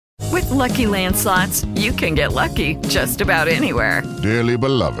Lucky Land Slots, you can get lucky just about anywhere. Dearly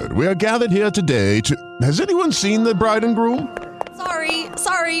beloved, we are gathered here today to... Has anyone seen the bride and groom?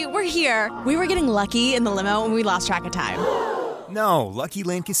 Sorry, we're here. We were getting lucky in the limo and we lost track of time. No, Lucky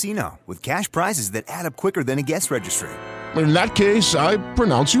Land Casino, with cash prizes that add up quicker than a guest registry. In that case, I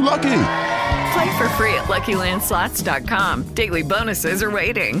pronounce you lucky. Play for free at LuckyLandSlots.com. Daily bonuses are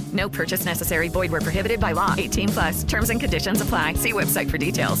waiting. No purchase necessary. Void where prohibited by law. 18+. Terms and conditions apply. See website for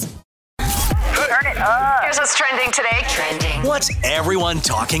details. Turn it up. Here's what's trending today. What's everyone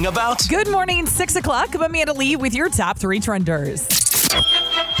talking about? Good morning, 6 o'clock. I'm Amanda Lee with your top 3 trenders.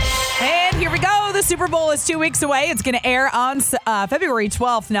 And here we go. The Super Bowl is 2 weeks away. It's going to air on February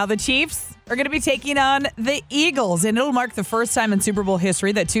 12th. Now, the Chiefs are going to be taking on the Eagles, and it'll mark the first time in Super Bowl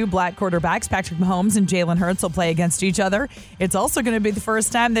history that 2 black quarterbacks, Patrick Mahomes and Jalen Hurts, will play against each other. It's also going to be the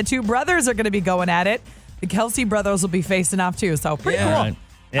first time that 2 brothers are going to be going at it. The Kelsey brothers will be facing off, too, so pretty cool. Right.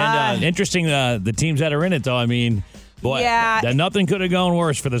 And interesting, the teams that are in it, though, I mean... Boy, nothing could have gone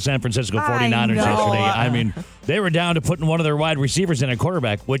worse for the San Francisco 49ers yesterday. I mean, they were down to putting one of their wide receivers in a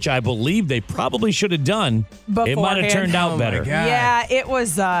quarterback, which I believe they probably should have done. It might have turned out better. Yeah, it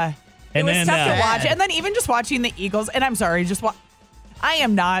was tough to watch. And then even just watching the Eagles, and I'm sorry,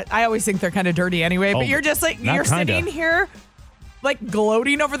 I always think they're kind of dirty anyway, but you're just like, you're sitting here like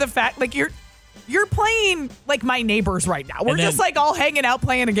gloating over the fact, like you're playing like my neighbors right now. We're just like all hanging out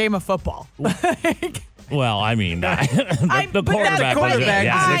playing a game of football. Well, I mean, the quarterback was it.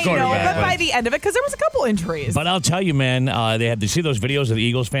 Yeah, the quarterback. But by the end of it, because there was a couple injuries. But I'll tell you, man, they had to see those videos of the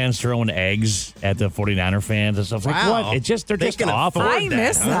Eagles fans throwing eggs at the 49er fans and stuff. Like, what? They're just awful. I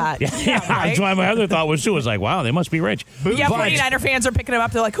miss that. Yeah, that's why my other thought was, too, was like, wow, they must be rich. Yeah, 49er fans are picking them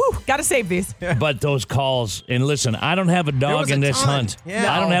up. They're like, whew, got to save these. But those calls, and listen, I don't have a dog in this hunt.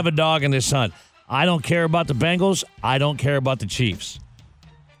 Yeah. I don't have a dog in this hunt. I don't care about the Bengals. I don't care about the Chiefs.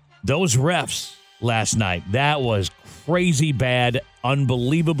 Those refs last night, that was crazy bad,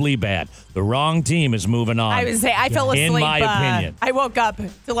 unbelievably bad. The wrong team is moving on. I would say I fell asleep. In my opinion. I woke up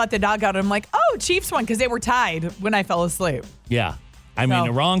to let the dog out, and I'm like, oh, Chiefs won, because they were tied when I fell asleep. Yeah. I mean,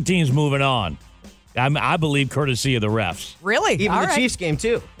 the wrong team's moving on. I believe courtesy of the refs. Really? Even the Chiefs game,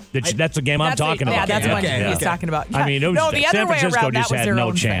 too. That's the game I'm talking about. Yeah, that's what he's talking about. Yeah. I mean, the other San way Francisco around, just that was had their no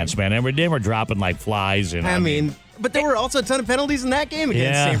own chance, thing. man. They were dropping like flies. And I mean, but there were also a ton of penalties in that game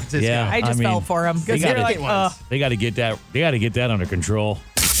against San Francisco. Yeah. I just fell for them because they're like, they got to get that. They got to get that under control.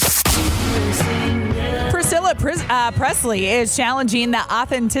 Priscilla Presley is challenging the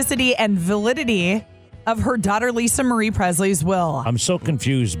authenticity and validity of her daughter Lisa Marie Presley's will. I'm so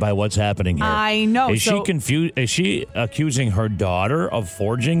confused by what's happening here. I know. Is she confused? Is she accusing her daughter of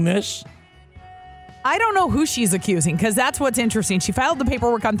forging this? I don't know who she's accusing, because that's what's interesting. She filed the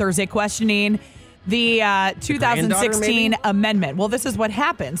paperwork on Thursday questioning the 2016 amendment. Well, this is what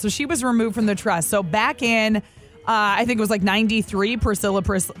happened. So she was removed from the trust. So back in, I think it was like 93, Priscilla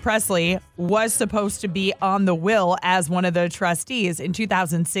Presley was supposed to be on the will as one of the trustees. In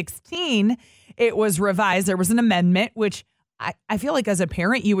 2016, it was revised. There was an amendment, which I feel like as a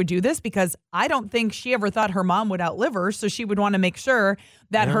parent, you would do this, because I don't think she ever thought her mom would outlive her. So she would want to make sure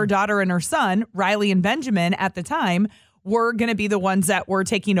that her daughter and her son, Riley and Benjamin at the time, were going to be the ones that were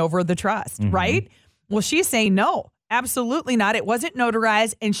taking over the trust, right? Well, she's saying no, absolutely not. It wasn't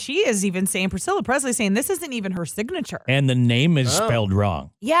notarized. And she is even saying, Priscilla Presley saying this isn't even her signature. And the name is spelled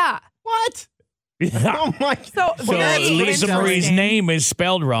wrong. Yeah. What? Yeah. Oh my! So Lisa Marie's name is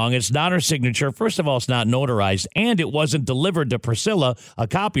spelled wrong. It's not her signature. First of all, it's not notarized, and it wasn't delivered to Priscilla, a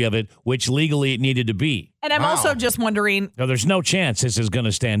copy of it, which legally it needed to be. And I'm also just wondering. No, there's no chance this is going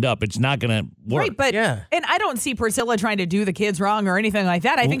to stand up. It's not going to work. Right, but and I don't see Priscilla trying to do the kids wrong or anything like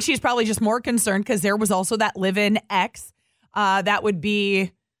that. I think she's probably just more concerned because there was also that live-in ex that would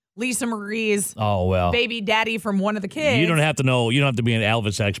be Lisa Marie's baby daddy from one of the kids. You don't have to know. You don't have to be an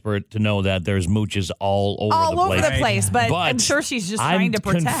Elvis expert to know that there's mooches all over the place. But I'm sure she's just trying to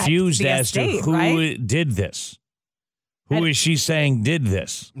protect confused the as estate, to who right? did this. Who is she saying did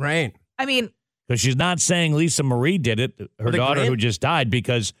this? Right. I mean, because she's not saying Lisa Marie did it, her daughter who just died,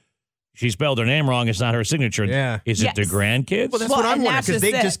 because she spelled her name wrong. It's not her signature. Yeah. Is it the grandkids? Well, that's what I'm wondering, because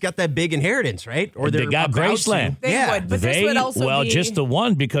they just got that big inheritance, right? Or they got Graceland. They would, but this would also be... just the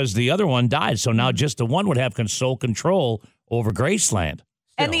one, because the other one died. So now just the one would have sole control over Graceland.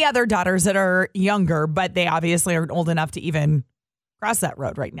 And the other daughters that are younger, but they obviously aren't old enough to even cross that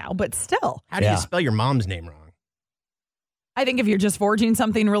road right now. But still. How do you spell your mom's name wrong? I think if you're just forging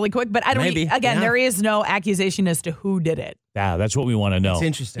something really quick, but I don't. There is no accusation as to who did it. Yeah, that's what we want to know. It's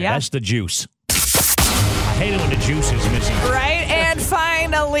interesting. Yeah. That's the juice. I hate it when the juice is missing. Right? And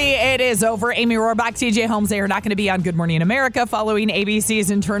finally, it is over. Amy Rohrbach, TJ Holmes, they are not going to be on Good Morning America following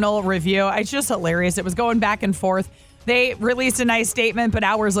ABC's internal review. It's just hilarious. It was going back and forth. They released a nice statement, but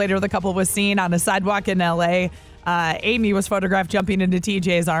hours later, the couple was seen on a sidewalk in L.A. Amy was photographed jumping into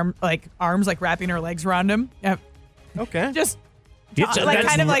TJ's arms, like wrapping her legs around him. Okay. Just they're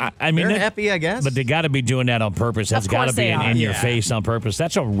happy, I guess. But they got to be doing that on purpose. That's got to be in your face on purpose.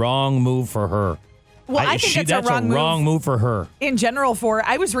 That's a wrong move for her. Well, I think that's a wrong move for her. In general,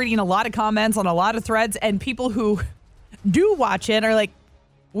 I was reading a lot of comments on a lot of threads, and people who do watch it are like,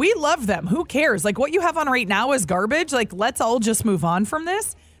 we love them. Who cares? Like, what you have on right now is garbage. Like, let's all just move on from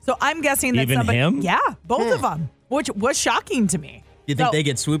this. So I'm guessing that even him? Yeah, both of them, which was shocking to me. You think they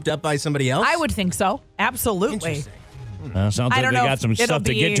get swooped up by somebody else? I would think so. Absolutely. Sounds like they got some stuff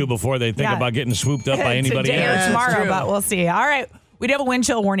to get to before they think about getting swooped up by anybody today else. Or tomorrow, but we'll see. All right. We do have a wind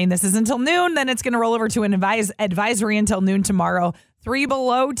chill warning. This is until noon. Then it's going to roll over to an advisory until noon tomorrow. 3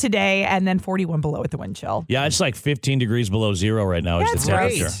 below today, and then 41 below with the wind chill. Yeah, it's like 15 degrees below zero right now. Is the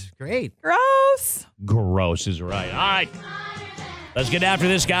temperature. Great. Gross is right. All right. Let's get after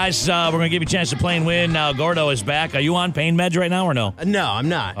this, guys. We're going to give you a chance to play and win. Now, Gordo is back. Are you on pain meds right now or no? No, I'm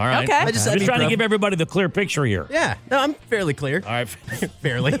not. All right. Okay. I'm just trying to give everybody the clear picture here. Yeah. No, I'm fairly clear. All right.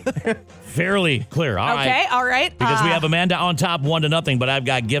 Fairly. Fairly clear. All right. Okay, all right. Because we have Amanda on top 1-0, but I've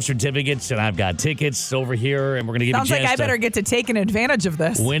got gift certificates and I've got tickets over here, and we're going to give you a chance Sounds like I better get to taking advantage of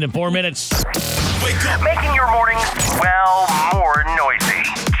this. Win in 4 minutes. Wake up. Making your mornings, more noisy.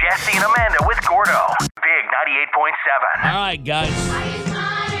 Jesse and Amanda with Gordo. Big 98.7. All right, guys.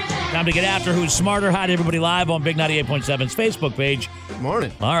 Time to get after Who's Smarter. Hi to everybody live on Big 98.7's Facebook page. Good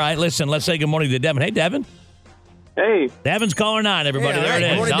morning. All right, listen, let's say good morning to Devin. Hey, Devin. Hey. Devin's caller 9, everybody. Hey, there it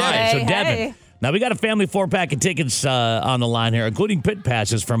is. morning, All right, Devin. so Devin. Hey. Now, we got a family 4-pack of tickets on the line here, including pit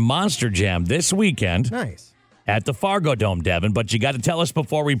passes for Monster Jam this weekend. Nice. At the Fargo Dome, Devin. But you got to tell us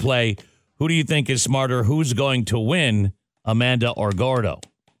before we play, who do you think is smarter? Who's going to win, Amanda or Gordo?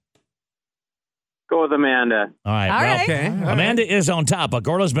 Go with Amanda. All right. All right. Okay. Amanda is on top, but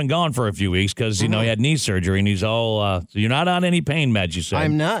Gordo's been gone for a few weeks because, he had knee surgery, and he's all, so you're not on any pain meds, you said?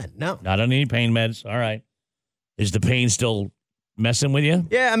 I'm not. No. Not on any pain meds. All right. Is the pain still messing with you?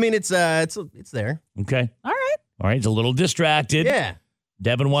 Yeah, I mean, it's there. Okay. All right. All right. He's a little distracted. Yeah.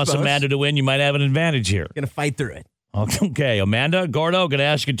 Devin wants Suppose. Amanda to win. You might have an advantage here. Gonna fight through it. Okay. Amanda, Gordo, going to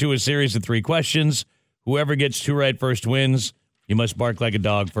ask you to a series of 3 questions. Whoever gets 2 right first wins. You must bark like a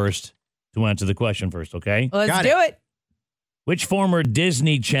dog first to answer the question first, okay? Let's Got do it. Which former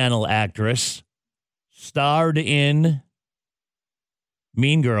Disney Channel actress starred in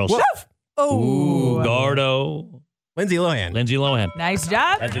Mean Girls? Woof. Oh. Ooh, Gordo. Lindsay Lohan. Lindsay Lohan. Nice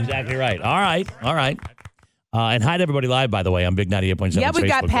job. That's exactly right. All right. And hi to everybody live, by the way, on Big 98.7. Yeah, we've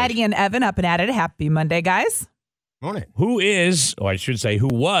got Facebook Patty page. and Evan up and at it. Happy Monday, guys. Morning. Who is, or I should say, who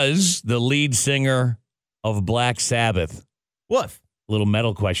was the lead singer of Black Sabbath? Woof. Little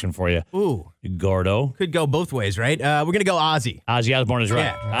metal question for you. Ooh. Gordo. Could go both ways, right? We're going to go Ozzy. Ozzy Osbourne is right.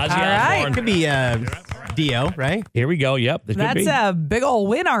 Yeah. Ozzy All right. Osbourne. Could be Dio, right? Here we go. Yep. This could That's be. a big old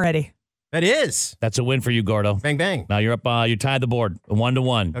win already. That is. That's a win for you, Gordo. Bang, bang. Now you're up. You tied the board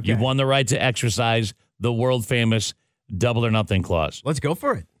 1-1. Okay. You've won the right to exercise the world famous double or nothing clause. Let's go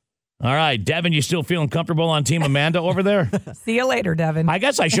for it. All right, Devin, you still feeling comfortable on Team Amanda over there? See you later, Devin. I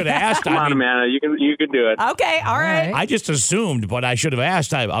guess I should have asked. Come on, Amanda. You can do it. Okay, all right. I just assumed, but I should have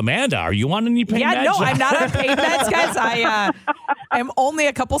asked. Amanda, are you on any pain meds? No, I'm not on pain meds, guys. I am only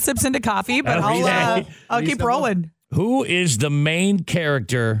a couple sips into coffee, but I'll keep rolling. Who is the main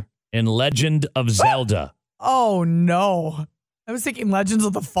character in Legend of Zelda? Oh, no. I was thinking Legends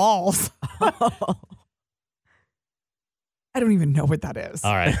of the Falls. I don't even know what that is.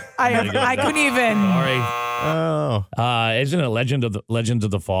 All right. I couldn't even. Sorry. Oh. Isn't it Legend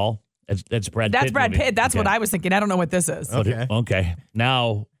of the Fall? That's Brad Pitt. That's Brad movie. Pitt. That's what I was thinking. I don't know what this is. Okay. Okay.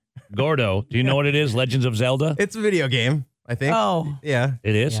 Now, Gordo, do you know what it is? Legends of Zelda? It's a video game, I think. Oh. Yeah.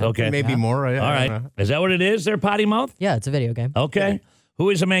 It is? Yeah. Okay. Maybe more. All right. Is that what it is there, Potty Mouth? Yeah, it's a video game. Okay. Who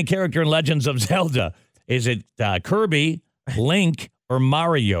is the main character in Legends of Zelda? Is it Kirby, Link, or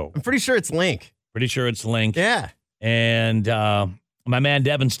Mario? I'm pretty sure it's Link. Pretty sure it's Link. Yeah. And my man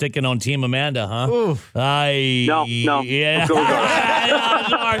Devin sticking on Team Amanda, huh? Oof. No. Yeah. Let's go with Gordo.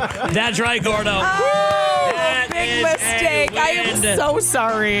 Sorry. That's right, Gordo. Oh, big mistake. I am so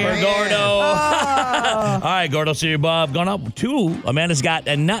sorry. For Gordo. All right, Gordo, so you're going up 2. Amanda's got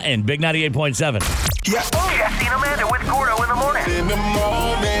a nothing. Big 98.7. Yeah. Jesse and Amanda with Gordo in the morning.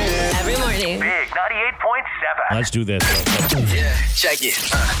 Every morning. Big 98.7. Let's do this. Yeah, check it.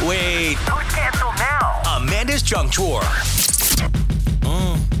 Wait. Who's canceled now? Amanda's junk drawer.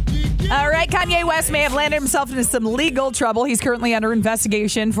 All right, Kanye West may have landed himself into some legal trouble. He's currently under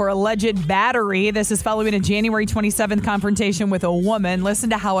investigation for alleged battery. This is following a January 27th confrontation with a woman. Listen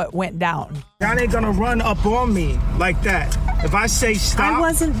to how it went down. Y'all ain't gonna run up on me like that. If I say stop, I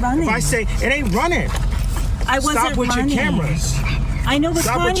wasn't running. If I say it ain't running, I wasn't stop with running. your cameras. I know, but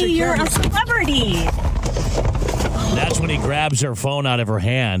Stop with Kanye, your you're a cameras. celebrity. That's when he grabs her phone out of her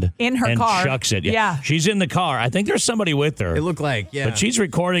hand In her and car. chucks it. Yeah. She's in the car. I think there's somebody with her. It looked like, yeah. But she's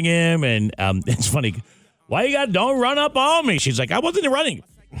recording him, and it's funny. Why you don't run up on me? She's like, I wasn't running.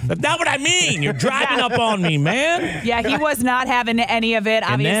 That's not what I mean. You're driving up on me, man. Yeah, he was not having any of it.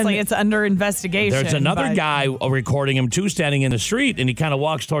 Obviously, it's under investigation. There's another guy recording him, too, standing in the street, and he kind of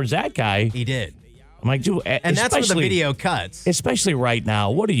walks towards that guy. He did. I'm like, dude, and that's where the video cuts. Especially right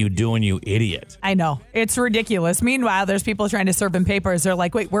now. What are you doing, you idiot? I know. It's ridiculous. Meanwhile, there's people trying to serve him papers. They're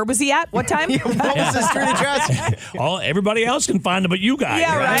like, wait, where was he at? What time? What was the street address? Everybody else can find him, but you guys.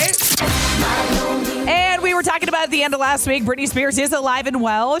 Yeah, right? And we were talking about at the end of last week, Britney Spears is alive and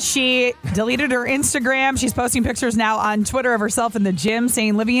well. She deleted her Instagram. She's posting pictures now on Twitter of herself in the gym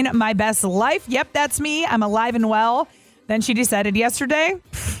saying, living my best life. Yep, that's me. I'm alive and well. Then she decided yesterday,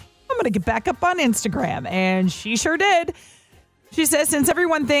 I'm going to get back up on Instagram. And she sure did. She says, since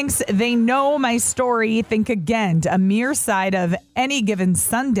everyone thinks they know my story, think again. A mere side of any given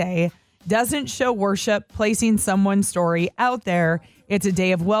Sunday doesn't show worship placing someone's story out there. It's a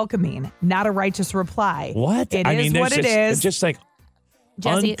day of welcoming, not a righteous reply. What? It is what it is. It's just like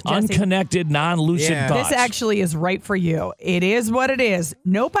Jesse. unconnected, non-lucid thoughts. This actually is right for you. It is what it is.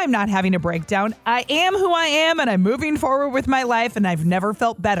 Nope, I'm not having a breakdown. I am who I am, and I'm moving forward with my life, and I've never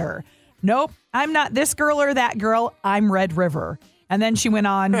felt better. Nope, I'm not this girl or that girl. I'm Red River. And then she went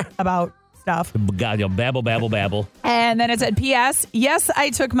on about stuff. God, you'll babble, babble, babble. And then it said, P.S. Yes,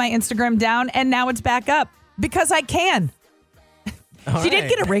 I took my Instagram down, and now it's back up because I can. She did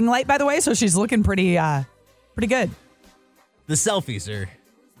get a ring light, by the way, so she's looking pretty good. The selfies are.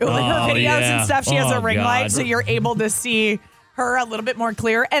 Her videos and stuff, she has a ring God. light, so you're able to see her a little bit more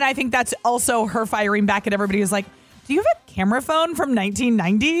clear. And I think that's also her firing back at everybody who's like, do you have a camera phone from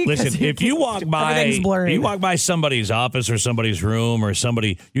 1990? Listen, if you walk everything's blurry. by somebody's office or somebody's room or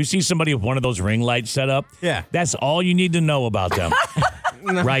you see somebody with one of those ring lights set up, yeah, that's all you need to know about them.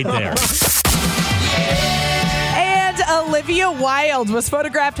 Right there. Olivia Wilde was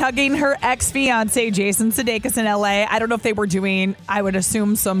photographed hugging her ex-fiance, Jason Sudeikis, in L.A. I don't know if they were doing, I would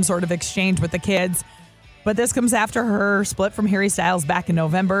assume, some sort of exchange with the kids. But this comes after her split from Harry Styles back in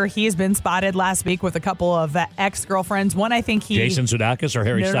November. He's been spotted last week with a couple of ex-girlfriends. One, I think Jason Sudeikis or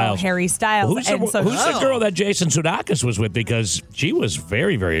Harry Styles? No, Harry Styles. Well, who's the girl that Jason Sudeikis was with? Because she was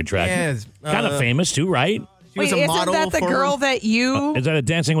very, very attractive. Kind of famous, too, right? She was a model. Isn't that the girl that you... Is that a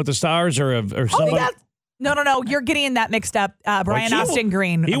Dancing with the Stars or somebody? No. You're getting that mixed up. Brian Austin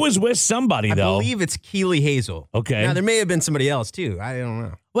Green. He was with somebody, though. I believe it's Keely Hazel. Okay. Now, there may have been somebody else, too. I don't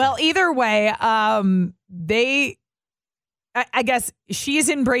know. Well, either way, I guess she's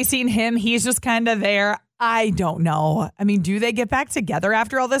embracing him. He's just kind of there. I don't know. I mean, do they get back together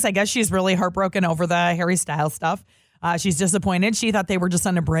after all this? I guess she's really heartbroken over the Harry Styles stuff. She's disappointed. She thought they were just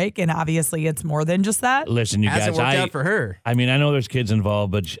on a break, and obviously it's more than just that. Listen, you guys. Hasn't worked out for her. I mean, I know there's kids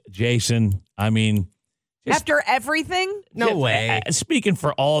involved, but Jason, I mean... After everything? No way. Speaking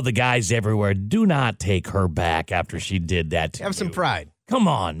for all the guys everywhere, do not take her back after she did that to Have some pride. Come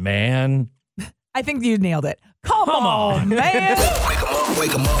on, man. I think you nailed it. Come on, man.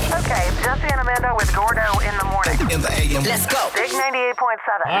 Wake 'em up. Okay, it's Jesse and Amanda with Gordo in the morning. In the AM. Let's go. Big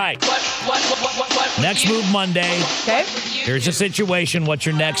 98.7. All right. What? Next move Monday. Okay. Here's the situation. What's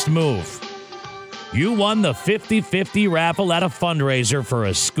your next move? You won the 50-50 raffle at a fundraiser for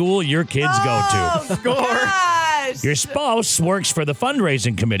a school your kids go to. Gosh. Your spouse works for the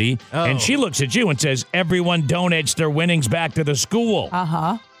fundraising committee, and she looks at you and says, everyone donates their winnings back to the school.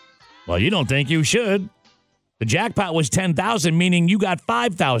 Uh-huh. Well, you don't think you should. The jackpot was $10,000, meaning you got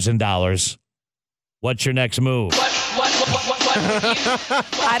 $5,000. What's your next move? I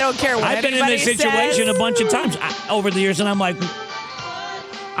don't care what I've been in this situation says. a bunch of times over the years, and I'm like...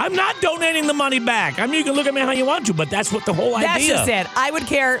 I'm not donating the money back. I mean, you can look at me how you want to, but that's what the whole idea. That's just it. I would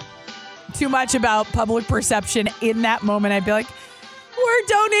care too much about public perception in that moment. I'd be like, we're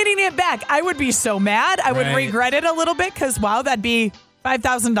donating it back. I would be so mad. I would regret it a little bit because, wow, that'd be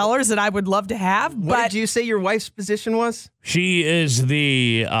 $5,000 that I would love to have. What did you say your wife's position was? She is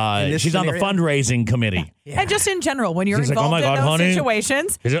the, she's on the fundraising committee. Yeah. And just in general, when you're She's involved like, oh my God, in those honey.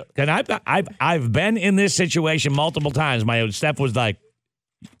 situations. And I've been in this situation multiple times. My Steph was like,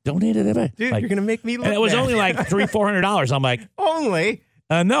 donated it. Dude, like, you're going to make me look and it was bad. only like $300-$400. I'm like, only?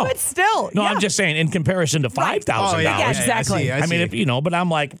 No. But still. No, yeah. I'm just saying in comparison to $5,000. Oh, Yeah, exactly. I see. mean, if but I'm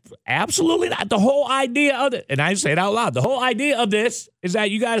like, absolutely not. The whole idea of it, and I say it out loud, the whole idea of this is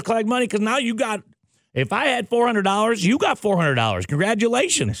that you guys collect money because now you got, if I had $400, you got $400.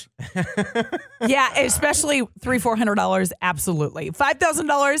 Congratulations. Yeah, especially $400, absolutely.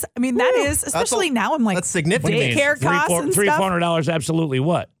 $5,000, I mean, that is, especially now, I'm like, that's significant. daycare costs and stuff. $400, absolutely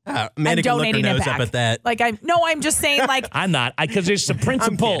what? Amanda can look her nose up at that. Like, I'm just saying, like. I'm not, because it's the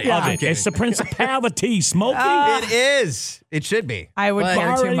principle of it. It's the principality, Smokey. It is. It should be. I would But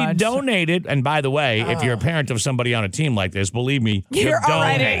care too already much. donated, and by the way, if you're a parent of somebody on a team like this, believe me, You're you've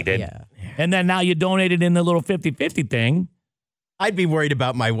already- donated. Yeah. And then now you donated in the little 50-50 thing. I'd be worried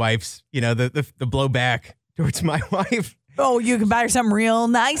about my wife's, the blowback towards my wife. Oh, you can buy her something real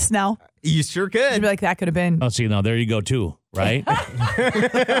nice now. You sure You'd could. be like, that could have been. Oh, see, now there you go, too, right?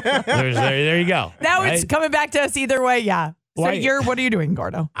 there you go. Now right? it's coming back to us either way, yeah. So Why- what are you doing,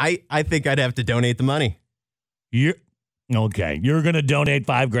 Gordo? I think I'd have to donate the money. Okay, you're going to donate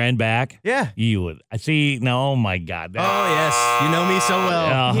 $5,000 back? Yeah. You would. I see. No, oh, my God. Oh, yes. You know me so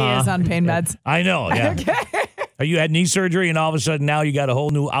well. He is on pain meds. I know, yeah. Okay. You had knee surgery, and all of a sudden now you got a whole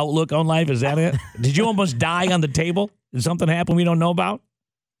new outlook on life? Is that it? Did you almost die on the table? Did something happen we don't know about?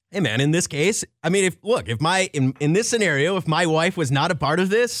 Hey, man, in this case, I mean, in this scenario, if my wife was not a part of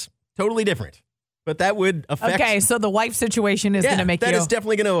this, totally different. But that would affect. Okay, so the wife situation is going to make that is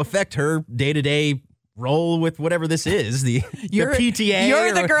definitely going to affect her day-to-day role with whatever this is, the PTA.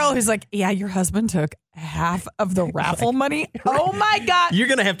 You're the girl who's like, yeah, your husband took half of the raffle money. Oh, my God. You're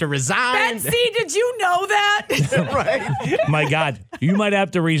going to have to resign. Betsy, did you know that? Right. My God, you might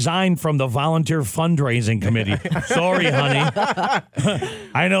have to resign from the volunteer fundraising committee. Sorry, honey.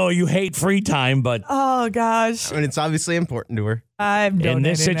 I know you hate free time, but Oh, gosh. I mean, it's obviously important to her. I'm donating in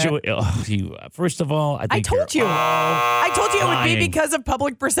this it. situation, first of all, I told you. I told you it would be lying. because of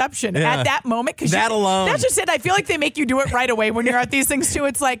public perception Yeah. at that moment. That alone. That's just it. I feel like they make you do it right away when you're at these things too.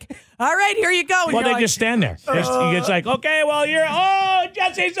 It's like, all right, here you go. And Well, you're they like, just stand there. It's like, okay, well,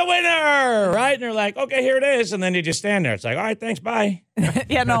 Jesse's the winner, right? And they're like, okay, here it is. And then you just stand there. It's like, all right, thanks, bye.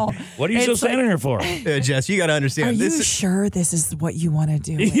 yeah, no. What are you still standing there for? Jess, you got to understand. Are this you sure this is what you want to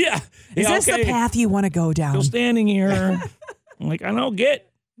do? Yeah. Is this the path you want to go down? Still standing here. I'm like, I don't get.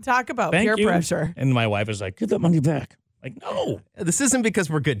 Talk about Thank peer you. pressure. And my wife is like, get that money back. Like, no. This isn't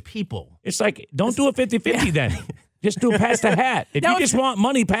because we're good people. It's like, don't do a 50-50 then. Just do it past the hat. If No, you just want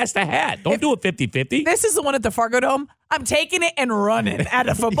money, pass the hat. Don't do it 50-50. This is the one at the Fargo Dome. I'm taking it and running at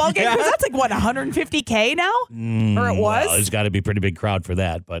a football game. 'Cause that's like, what, $150K now? Or it was? Well, it's got to be a pretty big crowd for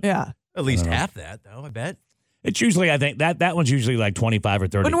that. But Yeah. At least half that, though, I bet. it's usually, I think, that one's usually like 25 or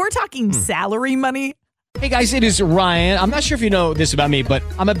 30. When we're talking salary money, Hey guys, it is Ryan. I'm not sure if you know this about me, but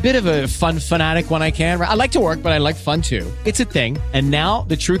I'm a bit of a fun fanatic when I can. I like to work, but I like fun too. It's a thing. And now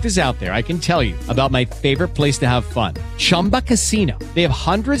the truth is out there. I can tell you about my favorite place to have fun. Chumba Casino. They have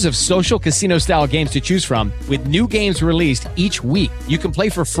hundreds of social casino style games to choose from with new games released each week. You can play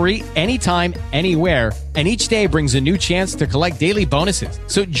for free anytime, anywhere. And each day brings a new chance to collect daily bonuses.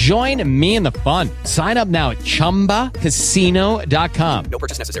 So join me in the fun. Sign up now at ChumbaCasino.com. No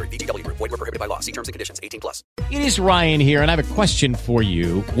purchase necessary. VGW Group. Void where prohibited by law. See terms and conditions. 18+. It is Ryan here, and I have a question for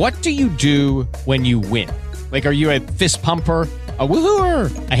you. What do you do when you win? Like, are you a fist pumper, a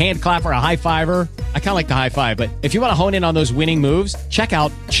woohooer, a hand clapper, a high fiver? I kind of like the high five, but if you want to hone in on those winning moves, check out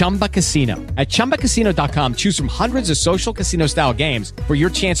Chumba Casino. At ChumbaCasino.com, choose from hundreds of social casino style games for your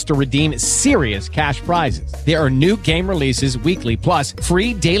chance to redeem serious cash prizes. There are new game releases weekly, plus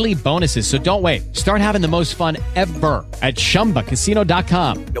free daily bonuses. So don't wait. Start having the most fun ever at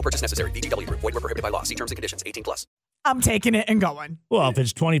ChumbaCasino.com. No purchase necessary. VGW Group. Void where prohibited by law. See terms and conditions. 18+. I'm taking it and going. Well, if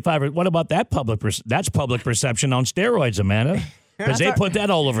it's 25, what about that that's public perception on steroids, Amanda? Because they put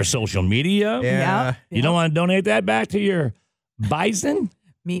that all over social media. Yeah. You don't want to donate that back to your bison?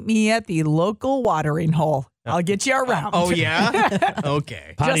 Meet me at the local watering hole. I'll get you around. Oh, yeah?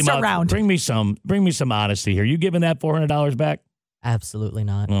 Okay. Potty Just mouth, around. Bring me some honesty here. You giving that $400 back? Absolutely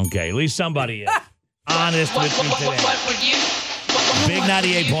not. Okay, at least somebody is honest with me today. Big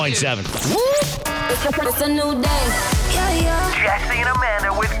 98.7. It's a new day. Jesse and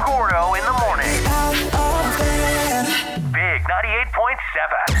Amanda with Gordo in the morning. Big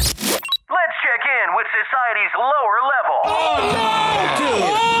 98.7. Let's check in with society's lower level.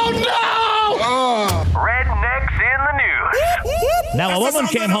 Rednecks in the news. Now, a woman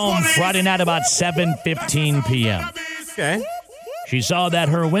came home Friday night about 7:15 p.m. Okay. She saw that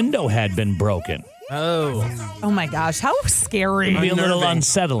her window had been broken. Oh. Oh my gosh, how scary. It'd be a little Unnerving.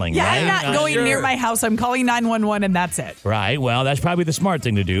 unsettling, Yeah, right? I'm not going sure. near my house. I'm calling 911 and that's it. Right. Well, that's probably the smart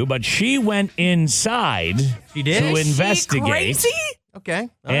thing to do. But she went inside She did? to Is she investigate. Crazy? Okay.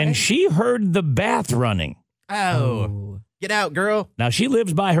 And she heard the bath running. Oh. Get out, girl. Now, she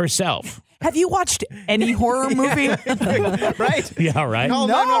lives by herself. Have you watched any horror movie? Right? Yeah, right. Call 911.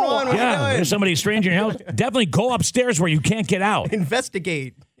 What are you doing? There's somebody strange in your house. Definitely go upstairs where you can't get out.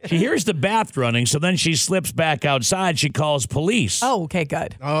 Investigate. She hears the bath running, so then she slips back outside. She calls police. Oh, okay,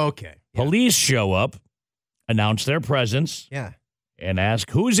 good. Okay. Police show up, announce their presence, and ask,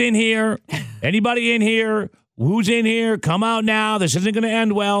 who's in here? Anybody in here? Who's in here? Come out now. This isn't going to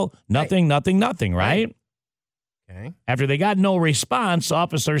end well. Nothing, right? Okay. After they got no response,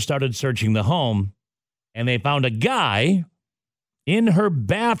 officers started searching the home, and they found a guy in her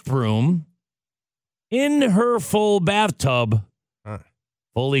bathroom, in her full bathtub,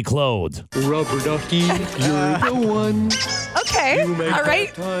 fully clothed. Rubber ducky, you're the one. Okay. All right.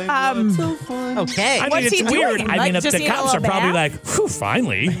 Okay. I mean, What's it's he weird. doing? I mean, if Just the need a cops are little probably bath? like, whew,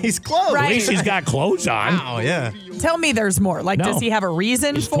 finally. He's clothed. At least he's got clothes on. Wow, yeah. Tell me there's more. Like, No. does he have a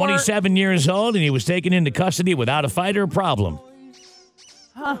reason He's for 27 years old, and he was taken into custody without a fight or problem.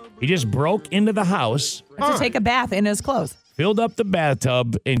 He just broke into the house, to take a bath in his clothes? filled up the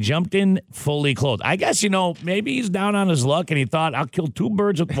bathtub, and jumped in fully clothed. I guess, maybe he's down on his luck, and he thought, I'll kill two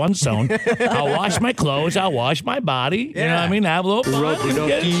birds with one stone. I'll wash my clothes. I'll wash my body. You know what I mean? Have a little fun.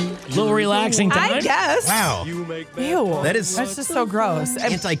 Get a little relaxing time. I guess. Wow. Ew. That's just so gross.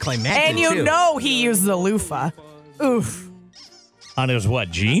 Anticlimactic, And you too. know he used the loofah. Oof. On his what,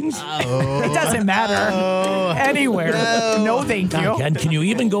 jeans? It doesn't matter. Anywhere. No, thank you. God, can you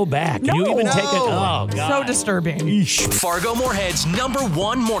even go back? Can you even take it? Oh, God. So disturbing. Fargo Moorhead's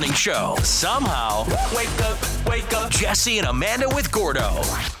 #1 morning show. Somehow, wake up, Jesse and Amanda with Gordo.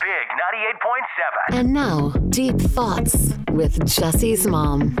 Big 98.7. And now, Deep Thoughts with Jesse's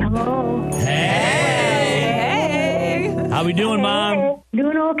mom. Hello. Hey. How we doing, Mom?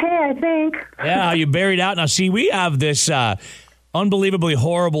 Doing okay, I think. Yeah, how you buried out. Now, see, we have this unbelievably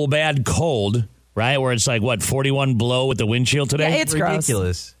horrible, bad cold, right? Where it's like, 41 below with the windshield today? Yeah, it's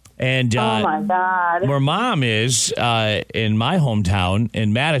ridiculous. And Oh, my God. where Mom is, in my hometown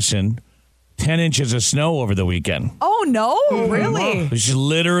in Madison, 10 inches of snow over the weekend. Oh, no? Really? It's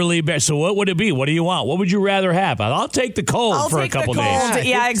literally bad. So what would it be? What do you want? What would you rather have? I'll take the cold for a couple days.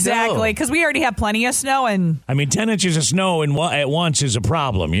 Yeah, exactly. Because we already have plenty of snow. And I mean, 10 inches of snow at once is a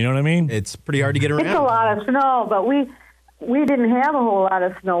problem. You know what I mean? It's pretty hard to get around. It's a lot of snow, but we didn't have a whole lot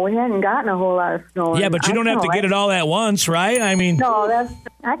of snow. We hadn't gotten a whole lot of snow. Yeah, but you don't have to get it all at once, right? I mean... No,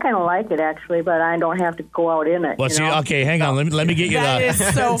 I kind of like it, actually, but I don't have to go out in it. Well, see, okay, hang on. Let me get you that is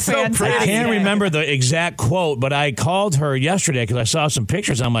so fantastic. I can't remember the exact quote, but I called her yesterday because I saw some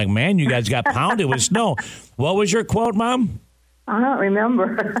pictures. I'm like, man, you guys got pounded with snow. What was your quote, Mom? I don't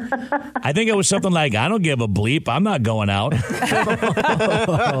remember. I think it was something like, I don't give a bleep. I'm not going out. Yeah.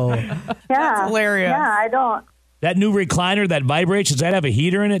 That's hilarious. Yeah, I don't. That new recliner that vibrates, does that have a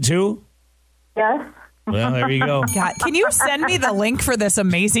heater in it, too? Yes. Well, there you go. God, can you send me the link for this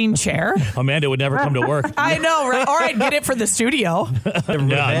amazing chair? Amanda would never come to work. I know, right? Or I'd get it for the studio.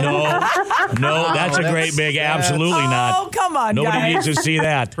 No, that's a great big absolutely not. Oh, come on, Nobody guys. needs to see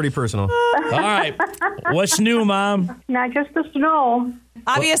that. Pretty personal. All right. What's new, Mom? Not just the snow.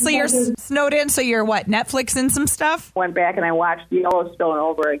 Obviously, you're snowed in, so you're what, Netflixing some stuff? Went back and I watched Yellowstone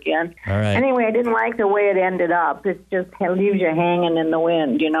over again. All right. Anyway, I didn't like the way it ended up. It just leaves you hanging in the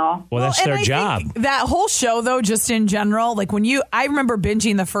wind, you know? Well, that's and their I job. think that whole show, though, just in general, like I remember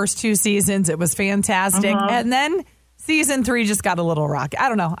binging the first 2 seasons. It was fantastic. And then season 3 just got a little rocky. I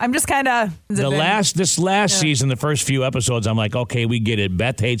don't know. I'm just kind of... This last season, the first few episodes, I'm like, okay, we get it.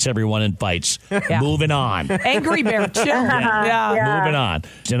 Beth hates everyone and fights. Moving on. Angry Bear, chill. Yeah. Moving on.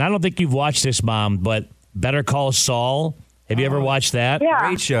 And I don't think you've watched this, Mom, but Better Call Saul. Have you ever watched that? Yeah.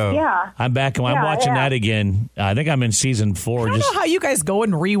 Great show. Yeah. I'm back and I'm watching that again. I think I'm in season 4. I don't know how you guys go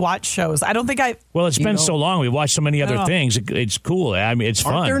and rewatch shows. I don't think Well, it's been so long. We've watched so many other things. It's cool. I mean, it's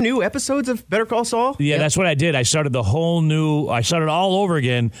fun. Aren't there new episodes of Better Call Saul? Yeah, that's what I did. I started I started all over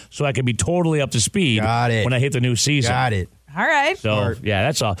again so I could be totally up to speed when I hit the new season. Got it. All right. So, yeah,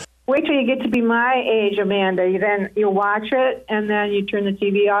 that's all. Wait till you get to be my age, Amanda. You watch it, and then you turn the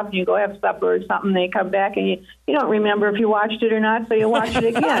TV off, and you go have supper or something. They come back, and you don't remember if you watched it or not, so you watch it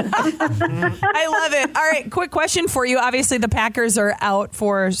again. I love it. All right, quick question for you. Obviously, the Packers are out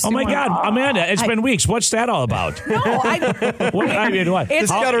for... Oh, my God, Amanda, it's been weeks. What's that all about? No, what?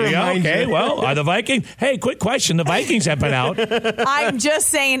 Just gotta remind you. Well, are the Vikings... Hey, quick question. The Vikings have been out. I'm just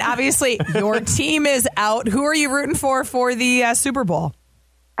saying, obviously, your team is out. Who are you rooting for the Super Bowl?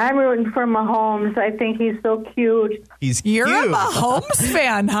 I'm rooting for Mahomes. I think he's so cute. He's You're cute. a Mahomes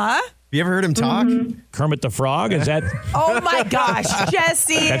fan, huh? you ever heard him talk? Kermit the Frog? Is that? Oh my gosh,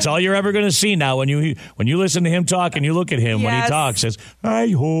 Jesse. That's all you're ever going to see now when you listen to him talk and you look at him when he talks. Says, "Hi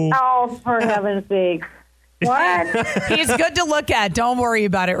ho." Oh, for heaven's sake! What? He's good to look at. Don't worry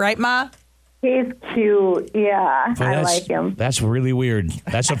about it, right, Ma? He's cute. Yeah, Well, I like him. That's really weird.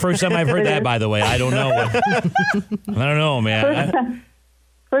 That's the first time I've heard that, by the way. I don't know. I don't know, man.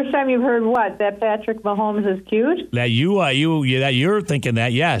 First time you've heard what? That Patrick Mahomes is cute? That you're thinking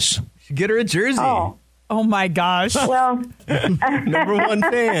that, yes. Should get her a jersey. Oh my gosh. Well, number one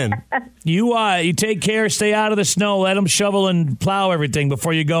fan. You take care, stay out of the snow, let them shovel and plow everything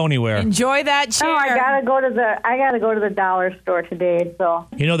before you go anywhere. Enjoy that chair. No, I gotta go to the dollar store today. So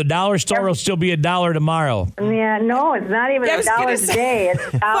You know, the dollar store will still be $1 tomorrow. yeah, no, it's not even $1 a day. It's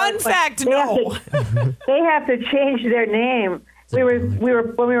 $1. Fun fact, no. They have to change their name. We were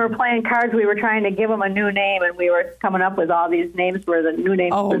when we were playing cards, we were trying to give them a new name, and we were coming up with all these names for the new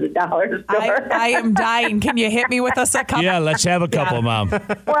names for the dollar store. I am dying. Can you hit me with a couple? Yeah, let's have a couple, Mom. Well,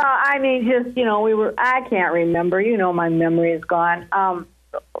 I mean, just I can't remember. You know, my memory is gone. I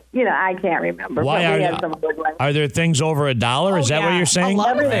can't remember. Why but we had some good ones. are there things over $1? Is that what you're saying?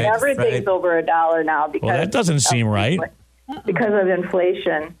 Everything's over $1 now because Well, that doesn't seem right. Because of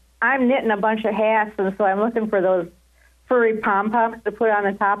inflation. I'm knitting a bunch of hats, and so I'm looking for those furry pom-poms to put on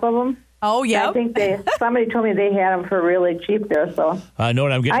the top of them. Oh, yeah. I think somebody told me they had them for really cheap there, so I know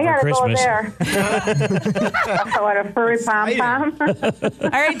what I'm getting I for gotta Christmas. go there. I want a furry pom-pom. All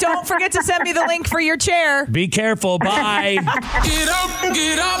right, don't forget to send me the link for your chair. Be careful. Bye. Get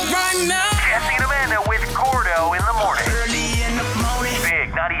up right now. Jesse and Amanda with Gordo in the morning. Early in the morning.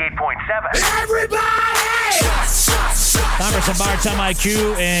 Big 98.7. Everybody! Time for some Maritime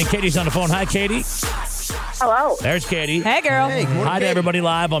IQ, and Katie's on the phone. Hi, Katie. Hello. There's Katie. Hey, girl. Hey, good morning, Hi to Katie. everybody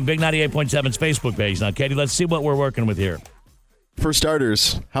live on Big 98.7's Facebook page. Now, Katie, let's see what we're working with here. For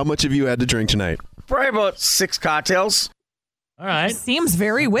starters, how much have you had to drink tonight? Probably about 6 cocktails. All right. Seems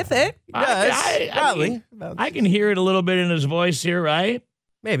very with it. I can hear it a little bit in his voice here, right?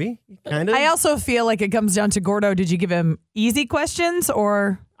 Maybe. Kind of. I also feel like it comes down to Gordo. Did you give him easy questions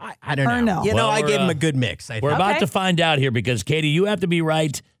or? I don't know. Or no? You know, Well, I we're, gave him a good mix. I think. We're about Okay. to find out here because, Katie, you have to be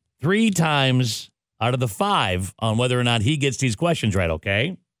right 3 times out of the 5 on whether or not he gets these questions right,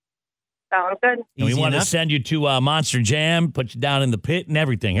 okay? Sounds good. And we Easy want to enough. send you to Monster Jam, put you down in the pit and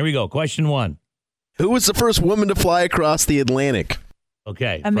everything. Here we go. Question 1. Who was the first woman to fly across the Atlantic?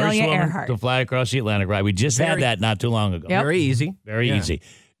 Okay. Amelia First woman Earhart. to fly across the Atlantic, right? We just had that not too long ago. Yep. Very easy. Very Yeah. easy.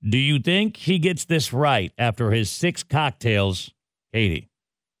 Do you think he gets this right after his 6 cocktails, Katie?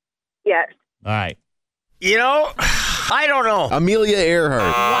 Yes. All right. You know, I don't know. Amelia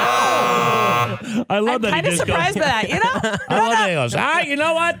Earhart. I love that Kind he of just surprised by that, you know? I love that he goes, you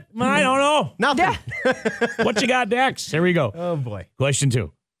know what? I don't know. Nothing. What you got next? Here we go. Oh, boy. Question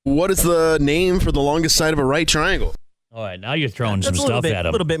 2. What is the name for the longest side of a right triangle? All right, now you're throwing some That's a little stuff bit, at a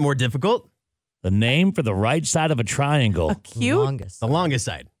him. little bit more difficult. The name for the right side of a triangle. Cute. The longest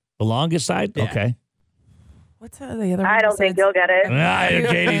side. The longest side? Yeah. Okay. What's the other one? I don't think you'll get it.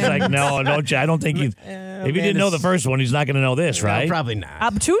 Katie's like, no, don't you? I don't think he's. If he didn't know the first one, he's not going to know this, right? Probably not.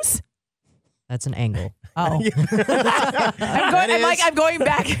 Obtuse? That's an angle. Oh. I'm going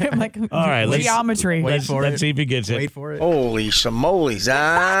back. I'm like, All right, let's geometry. Let's see if he gets it. Wait for it. Holy shamolies.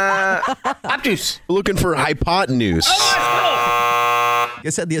 Obtuse. Looking for hypotenuse. You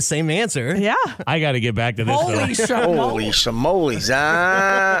said the same answer. Yeah. I got to get back to this. Holy Holy shamolies.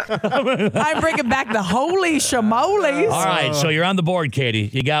 I'm bringing back the holy shamolis. All right, so you're on the board, Katie.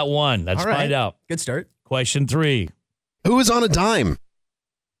 You got 1. Let's All right. find out. Good start. Question 3. Who is on a dime?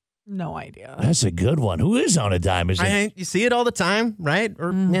 No idea. That's a good one. Who is on a dime? Is it? You see it all the time, right?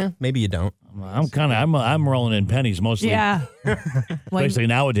 Or yeah, maybe you don't. I'm rolling in pennies mostly. Yeah. Especially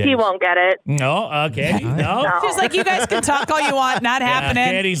nowadays. He won't get it. No, Katie, no. She's like, you guys can talk all you want. Not happening.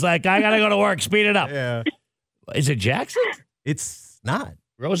 Katie's like, I gotta go to work. Speed it up. Yeah. Is it Jackson? It's not.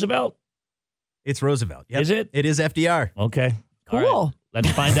 Roosevelt? It's Roosevelt. Yep. Is it? It is FDR. Okay. Cool. All right.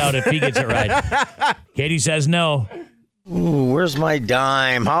 Let's find out if he gets it right. Katie says no. Ooh, where's my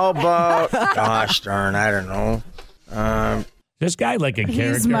dime? How about, gosh darn, I don't know. This guy like a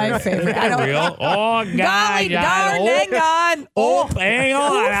character. He's my favorite. I don't Real? Oh, God. Golly darn, hang on. Oh, hang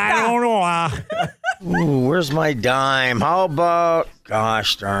on. I don't know. Ooh, where's my dime? How about,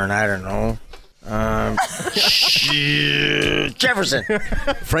 gosh darn, I don't know. Jefferson.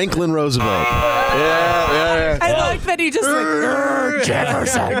 Franklin Roosevelt. Yeah. I like that he just like,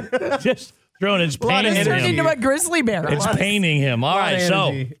 Jefferson. Just throwing his pain He in turned him. into a grizzly bear. It's paining him. All right, so,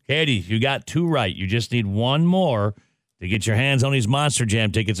 energy. Katie, you got 2 right. You just need 1 more to get your hands on these Monster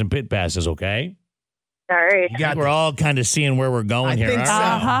Jam tickets and pit passes, okay? All right. I think we're all kind of seeing where we're going here. think so.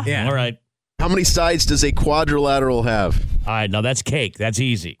 Uh-huh. Yeah. All right. How many sides does a quadrilateral have? All right. Now that's cake. That's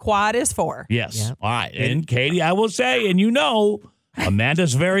easy. Quad is 4. Yes. Yep. All right. And Katie, I will say, and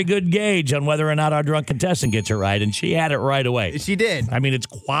Amanda's very good gauge on whether or not our drunk contestant gets it right, and she had it right away. She did. I mean, it's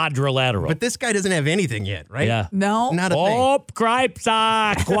quadrilateral. But this guy doesn't have anything yet, right? Yeah. No. Not a thing. Oh, cripes,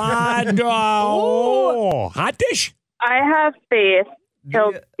 quadro. Oh, hot dish. I have faith.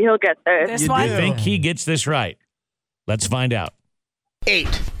 He'll get this. This You one? do. I think he gets this right. Let's find out. 8.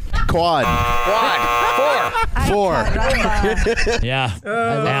 Quad. Four. Yeah.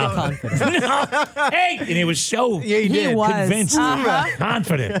 I love the confidence. Hey, and he was so He was. convinced,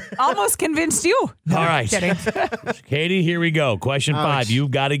 confident. Almost convinced you. All right. Kidding. Katie, here we go. Question 5.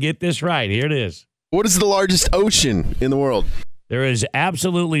 You've got to get this right. Here it is. What is the largest ocean in the world? There is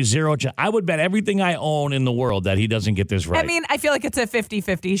absolutely zero chance. I would bet everything I own in the world that he doesn't get this right. I mean, I feel like it's a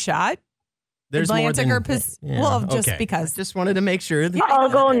 50-50 shot. There's Atlantic more or than, well, just okay. because. Just wanted to make sure. That I'll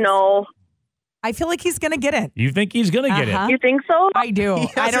go no. I feel like he's going to get it. You think he's going to get Uh-huh. it? You think so? I do. he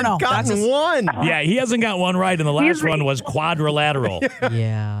I don't know. hasn't gotten one. Yeah, he hasn't got one right, and the last one was quadrilateral.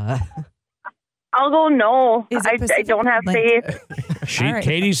 Yeah. I'll go no. Is it I Pacific don't have Atlantic? faith. All right.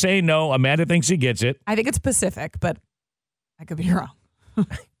 Katie's saying no. Amanda thinks he gets it. I think it's Pacific, but I could be wrong.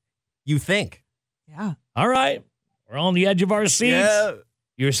 You think? Yeah. All right. We're on the edge of our seats. Yeah.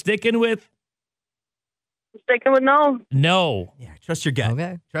 You're sticking with Sticking with no. no. Yeah. Trust your gut.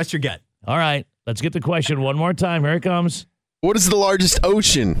 Okay. Trust your gut. All right. Let's get the question one more time. Here it comes. What is the largest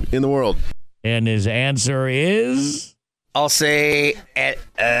ocean in the world? And his answer is I'll say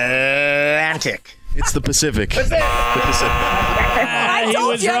Atlantic. It's the Pacific. The Pacific. I he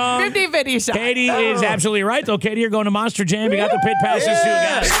told was you, wrong. 50-50 shot. Katie is absolutely right, though. Katie, you're going to Monster Jam. You got the pit passes too,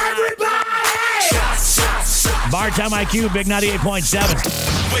 guys. Bar Time IQ, Big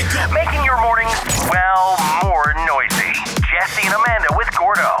 98.7. Making your mornings, well, more noisy. Jesse and Amanda with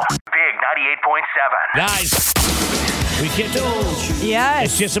Gordo. Big 98.7. Guys, we can't do Yes.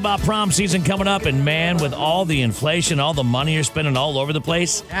 It's just about prom season coming up, and man, with all the inflation, all the money you're spending all over the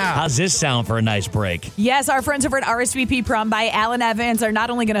place, how's this sound for a nice break? Yes, our friends over at RSVP Prom by Alan Evans are not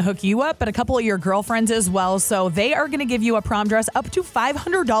only going to hook you up, but a couple of your girlfriends as well. So they are going to give you a prom dress up to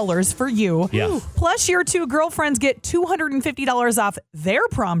 $500 for you. Yeah. Plus, your 2 girlfriends get $250 off their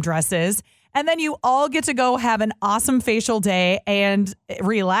prom dresses. And then you all get to go have an awesome facial day and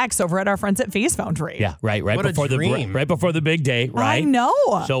relax over at our friends at Face Foundry. Yeah, right What a before dream. right before the big day, right? I know.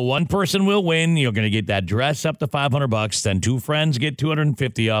 So one person will win. You're going to get that dress up to $500. Then 2 friends get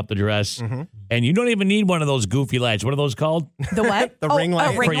 $250 off the dress, Mm-hmm. and you don't even need one of those goofy lights. What are those called? The what? The ring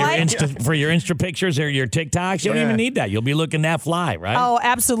light. A ring for your light? Insta pictures or your TikToks. You don't Yeah. even need that. You'll be looking that fly, right? Oh,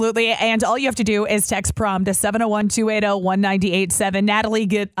 absolutely. And all you have to do is text prom to 701-280-1987. Natalie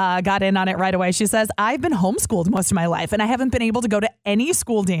got in on it right away. She says, I've been homeschooled most of my life and I haven't been able to go to any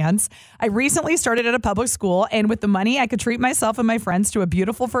school dance. I recently started at a public school, and with the money, I could treat myself and my friends to a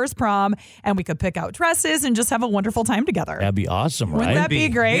beautiful first prom, and we could pick out dresses and just have a wonderful time together. That'd be awesome, right? Wouldn't that be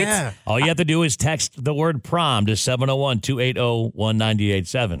great? Yeah. All you have to do is text the word prom to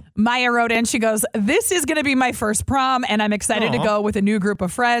 701-280-1987. Maya wrote in, she goes, this is going to be my first prom, and I'm excited to Aw. go with a new group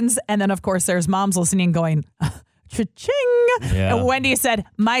of friends. And then, of course, there's moms listening going, cha-ching. Yeah. And Wendy said,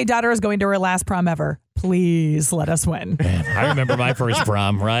 my daughter is going to her last prom ever. Please let us win. Man, I remember my first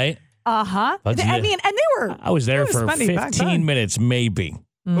prom, right? Uh-huh. But I yeah. mean, and they were. I was there it for funny back 15 then. minutes, maybe.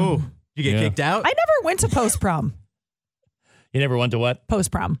 Oh, you get Yeah. kicked out? I never went to post-prom. You never went to what?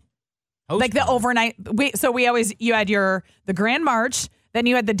 Post-prom. Like the overnight. You had the grand march, then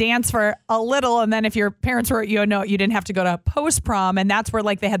you had the dance for a little, and then if your parents were, you didn't have to go to post-prom, and that's where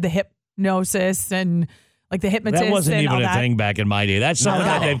like they had the hypnosis and like the hypnotist. That wasn't and even all a that. thing back in my day. That's something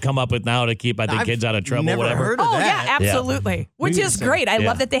that No. they've come up with now to keep, I think, I've kids out of trouble, never whatever. heard of Oh, that. yeah, absolutely. Which is great. I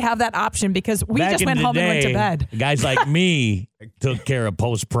love that they have that option because we Back just in went the home and went to day, bed. Guys like me took care of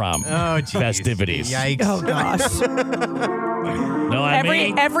post-prom Oh, geez. festivities. Yikes. Oh, gosh. No, I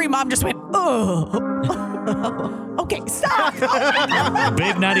mean, Every mom just went, oh. Okay, stop.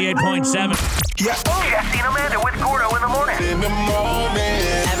 Big 98.7. Jesse and Amanda with Gordo in the morning.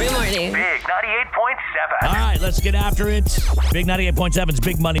 Every morning. Big 98.7. All right, let's get after it. Big 98.7's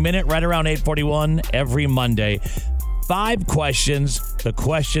Big Money Minute, right around 8:41 every Monday. 5 questions. The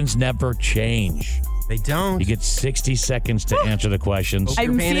questions never change. They don't. You get 60 seconds to answer the questions.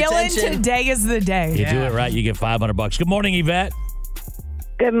 I'm paying feeling attention. today is the day. You do it right, you get $500. Good morning, Yvette.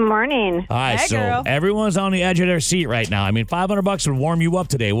 Good morning. All right, Hey, so girl. everyone's on the edge of their seat right now. I mean, $500 would warm you up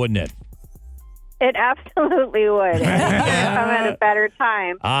today, wouldn't it? It absolutely would. Come at a better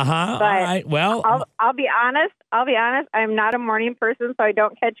time. Uh-huh. But All right. Well, I'll be honest. I'm not a morning person, so I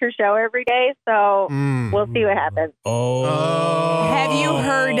don't catch your show every day. So we'll see what happens. Have you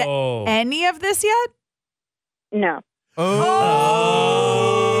heard any of this yet? No. Oh.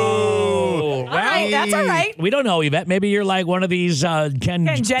 All right, that's all right. We don't know, Yvette. Maybe you're like one of these Ken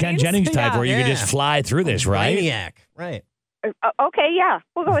Jennings type where you can just fly through this, right? Maniac. Right. Okay, yeah,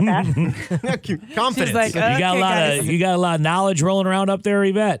 we'll go with that. Confidence. Like, you got you got a lot of knowledge rolling around up there,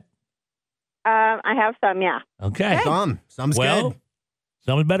 Yvette. I have some, yeah. Okay. Some's well, good.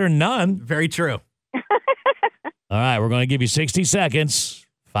 Some's better than none. Very true. All right, we're going to give you 60 seconds,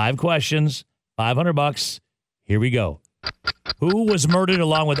 5 questions, $500. Here we go. Who was murdered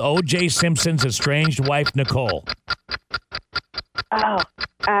along with O.J. Simpson's estranged wife, Nicole? Oh,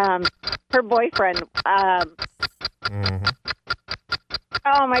 her boyfriend.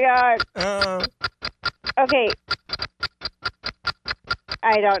 Oh my God. Okay.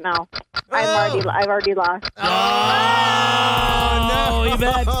 I don't know. I've already lost. Oh, no,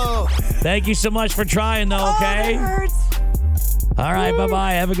 Yvette. Thank you so much for trying, though, okay? That hurts. All right,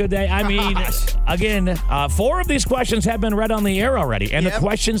 bye-bye. Have a good day. I mean, again, 4 of these questions have been read on the air already, and the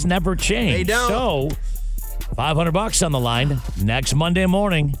questions never change. They don't. So, $500 on the line next Monday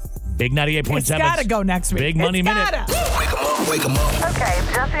morning. Big 98.7. It's got to go next week. Big Money Minute. Wake 'em up. Okay,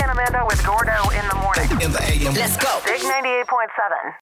 Jesse and Amanda with Gordo in the morning. In the AM. Let's go. Big 98.7.